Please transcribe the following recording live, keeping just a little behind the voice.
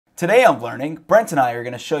Today on Learning, Brent and I are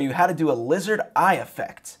going to show you how to do a lizard eye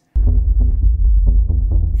effect.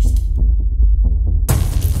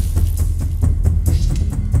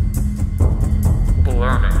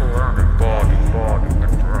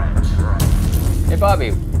 Hey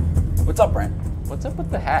Bobby. What's up, Brent? What's up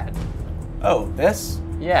with the hat? Oh, this?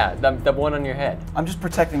 Yeah, the one on your head. I'm just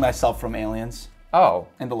protecting myself from aliens Oh.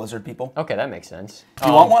 and the lizard people. Okay, that makes sense.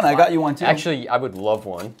 You want one? I got you one too. Actually, I would love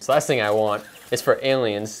one. So the last thing I want is for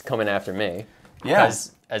aliens coming after me. Yeah.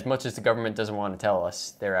 Because as much as the government doesn't want to tell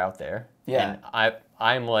us, they're out there. Yeah. And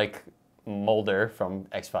I'm like Mulder from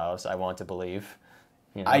X-Files. I want to believe.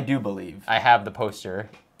 You know, I do believe. I have the poster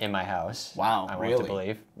in my house. Wow, I really? want to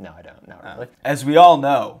believe. No, I don't. Not really. As we all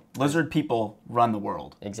know, lizard people run the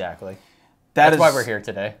world. Exactly. That's why we're here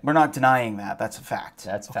today. We're not denying that. That's a fact.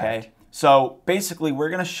 That's a okay? fact. So basically, we're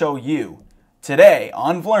going to show you today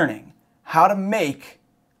on VLearning how to make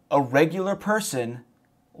a regular person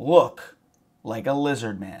look like a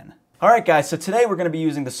lizard man. All right, guys. So today we're going to be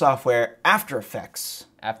using the software After Effects.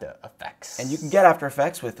 After Effects. And you can get After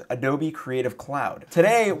Effects with Adobe Creative Cloud.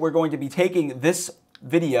 Today, we're going to be taking this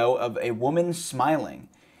video of a woman smiling,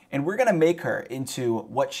 and we're going to make her into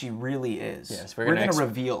what she really is. Yes, we're going to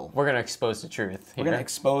reveal. We're going to expose the truth. We're going to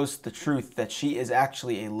expose the truth that she is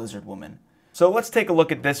actually a lizard woman. So let's take a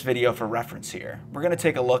look at this video for reference here. We're going to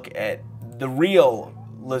take a look at the real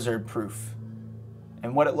lizard proof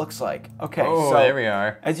and what it looks like. Okay, oh, so there we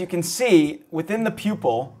are. as you can see, within the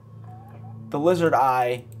pupil, the lizard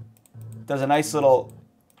eye does a nice little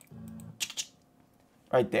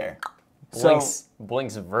right there.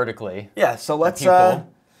 Blinks vertically. Yeah, so let's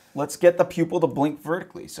get the pupil to blink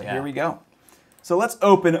vertically. So here we go. So let's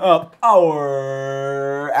open up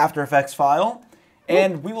our After Effects file,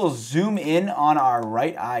 and we will zoom in on our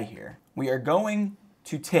right eye here. We are going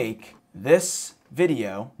to take this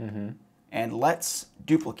video and let's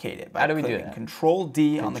duplicate it by clicking Control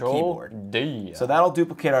D on the keyboard. D. So that'll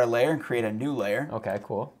duplicate our layer and create a new layer. Okay,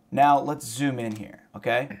 cool. Now let's zoom in here,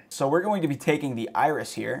 okay? So we're going to be taking the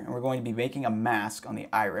iris here, and we're going to be making a mask on the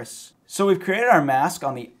iris. So we've created our mask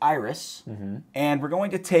on the iris, and we're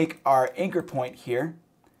going to take our anchor point here,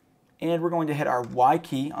 and we're going to hit our Y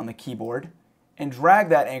key on the keyboard, and drag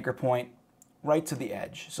that anchor point right to the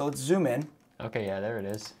edge. So let's zoom in. Okay, yeah, there it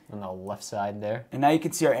is, on the left side there. And now you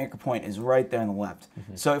can see our anchor point is right there on the left.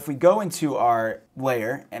 So if we go into our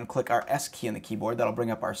layer and click our S key on the keyboard, that'll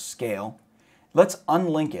bring up our scale. Let's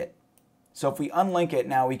unlink it. So if we unlink it,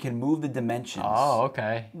 now we can move the dimensions. Oh,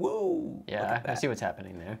 okay. Whoa. Yeah, I see what's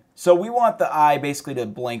happening there. So we want the eye basically to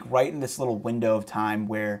blink right in this little window of time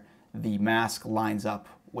where the mask lines up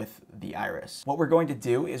with the iris. What we're going to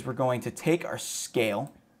do is we're going to take our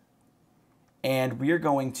scale and we are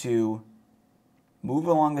going to move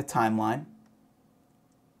along the timeline,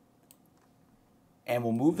 and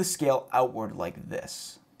we'll move the scale outward like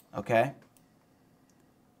this, okay?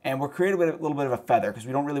 And we're creating a little bit of a feather because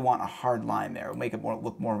we don't really want a hard line there. It'll make it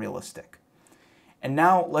look more realistic. And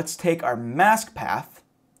now let's take our mask path,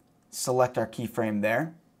 select our keyframe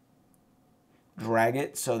there, drag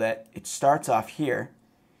it so that it starts off here,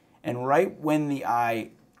 and right when the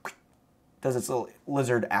eye does its little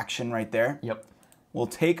lizard action right there, we'll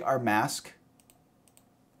take our mask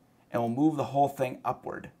and we'll move the whole thing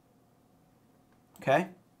upward. Okay?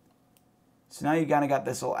 So now you kind of got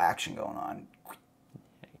this little action going on.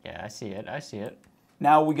 Yeah, I see it. I see it.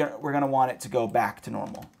 Now we're going to want it to go back to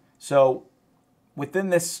normal. So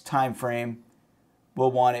within this time frame, we'll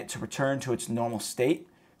want it to return to its normal state.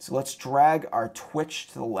 So let's drag our twitch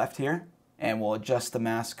to the left here, and we'll adjust the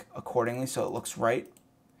mask accordingly so it looks right.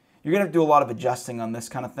 You're going to have to do a lot of adjusting on this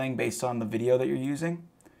kind of thing based on the video that you're using.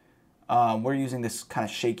 We're using this kind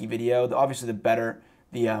of shaky video. Obviously,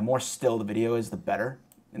 the more still the video is, the better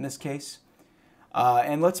in this case.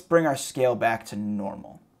 And let's bring our scale back to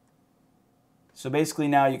normal. So basically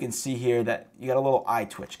now you can see here that you got a little eye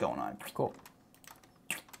twitch going on. Cool.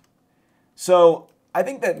 So I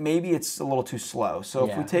think that maybe it's a little too slow. So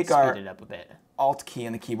if we take our speed it up a bit. Alt key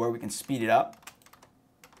on the keyboard, we can speed it up.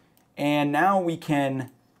 And now we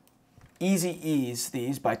can easy ease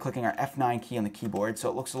these by clicking our F9 key on the keyboard so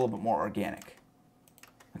it looks a little bit more organic.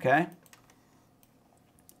 Okay?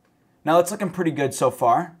 Now it's looking pretty good so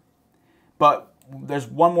far, but there's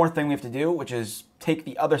one more thing we have to do, which is take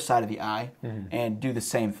the other side of the eye and do the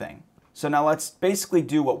same thing. So now let's basically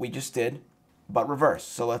do what we just did, but reverse.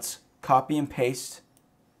 So let's copy and paste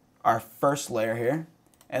our first layer here,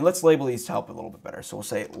 and let's label these to help it a little bit better. So we'll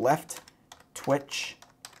say left twitch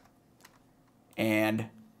and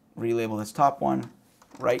relabel this top one,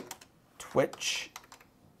 right twitch.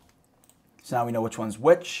 So now we know which one's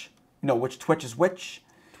which. You know which twitch is which.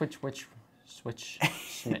 Twitch, which Switch,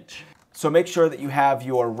 snitch. So make sure that you have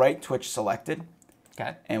your right Twitch selected.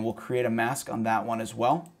 Okay. And we'll create a mask on that one as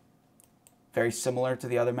well. Very similar to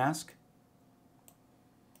the other mask.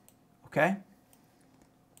 Okay.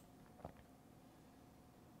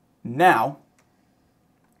 Now,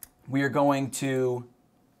 we are going to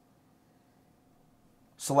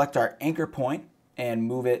select our anchor point and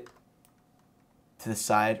move it to the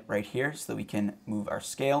side right here so that we can move our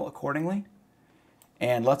scale accordingly.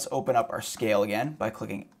 And let's open up our scale again by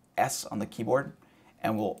clicking S on the keyboard,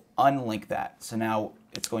 and we'll unlink that. So now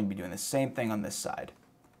it's going to be doing the same thing on this side.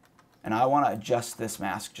 And I want to adjust this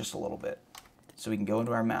mask just a little bit. So we can go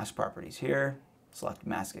into our mask properties here, select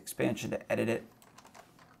mask expansion to edit it.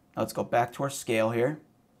 Now let's go back to our scale here.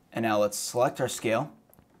 And now let's select our scale,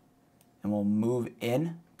 and we'll move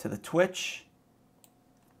in to the Twitch.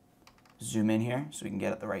 Zoom in here so we can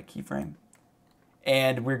get at the right keyframe.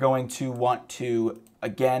 And we're going to want to,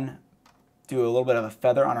 again, do a little bit of a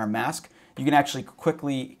feather on our mask. You can actually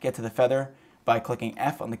quickly get to the feather by clicking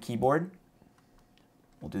F on the keyboard.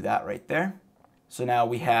 We'll do that right there. So now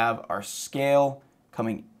we have our scale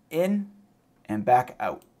coming in and back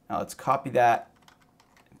out. Now let's copy that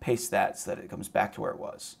and paste that so that it comes back to where it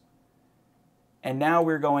was. And now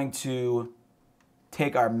we're going to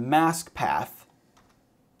take our mask path,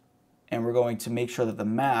 and we're going to make sure that the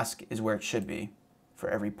mask is where it should be for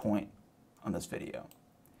every point on this video.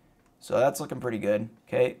 So that's looking pretty good.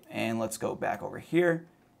 Okay, and let's go back over here,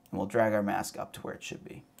 and we'll drag our mask up to where it should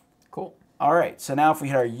be. Cool. All right, so now if we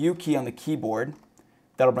hit our U key on the keyboard,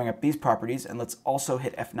 that'll bring up these properties, and let's also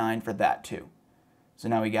hit F9 for that too. So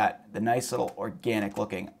now we got the nice little organic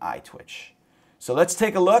looking eye twitch. So let's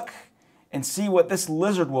take a look and see what this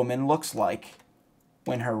lizard woman looks like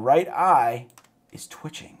when her right eye is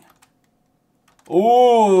twitching.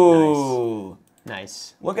 Ooh.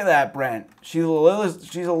 Nice. Look at that, Brent. She's a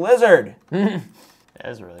lizard. That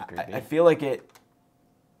is really creepy. I feel like it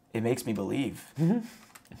makes me believe. I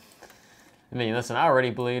mean, listen, I already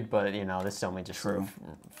believed, but, you know, this only just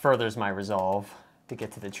furthers my resolve to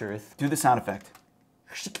get to the truth. Do the sound effect.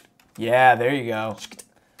 Yeah, there you go.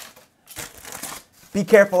 Be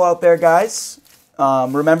careful out there, guys.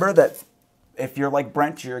 Remember that if you're like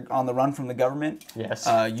Brent, you're on the run from the government. Yes.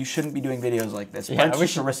 You shouldn't be doing videos like this. Yeah, Brent's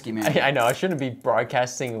just a risky man. I know, I shouldn't be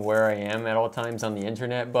broadcasting where I am at all times on the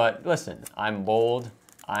internet, but listen, I'm bold.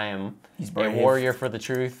 I am a warrior for the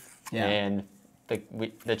truth, and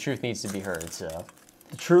the truth needs to be heard. So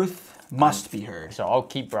the truth must be heard. So I'll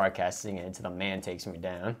keep broadcasting it until the man takes me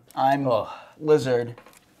down. I'm lizard.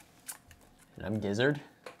 And I'm gizzard.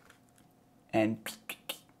 And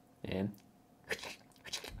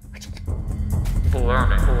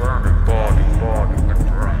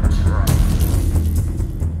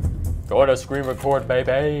go to screen record,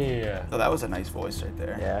 baby. Oh, that was a nice voice right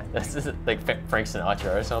there. Yeah, that's just like Frank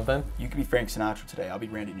Sinatra or something. You could be Frank Sinatra today. I'll be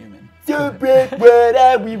Randy Newman. So, Brett, what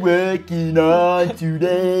are we working on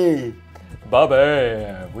today?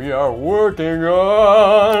 Bobby, we are working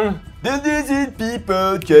on the lizard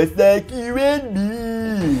people just like you and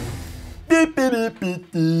me. All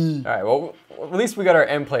right, well, at least we got our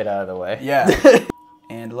end plate out of the way. Yeah.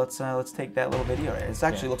 And let's take that little video. It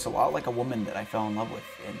actually looks a lot like a woman that I fell in love with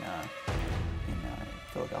in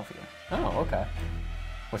Philadelphia. Oh, okay.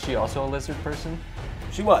 Was she also a lizard person?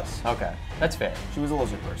 She was. Okay, that's fair. She was a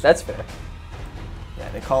lizard person. That's fair. Yeah,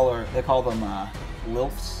 they call them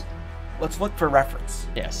Lilfs. Let's look for reference.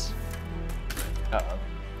 Yes. Uh-oh.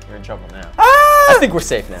 You're in trouble now. Ah! I think we're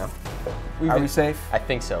safe now. Are we safe? I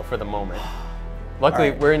think so, for the moment.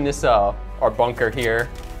 Luckily, we're in this, our bunker here.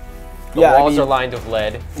 The walls are lined with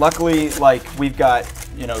lead. Luckily, like, we've got,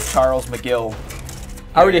 Charles McGill.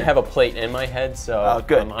 I already have a plate in my head, so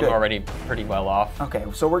I'm already pretty well off. Okay,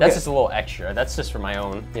 so we're That's just a little extra. That's just for my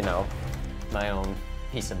own, my own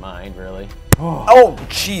peace of mind, really. Oh,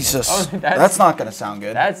 Jesus. Oh, that's not going to sound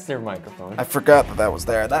good. That's their microphone. I forgot that was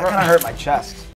there. That kind of hurt my chest.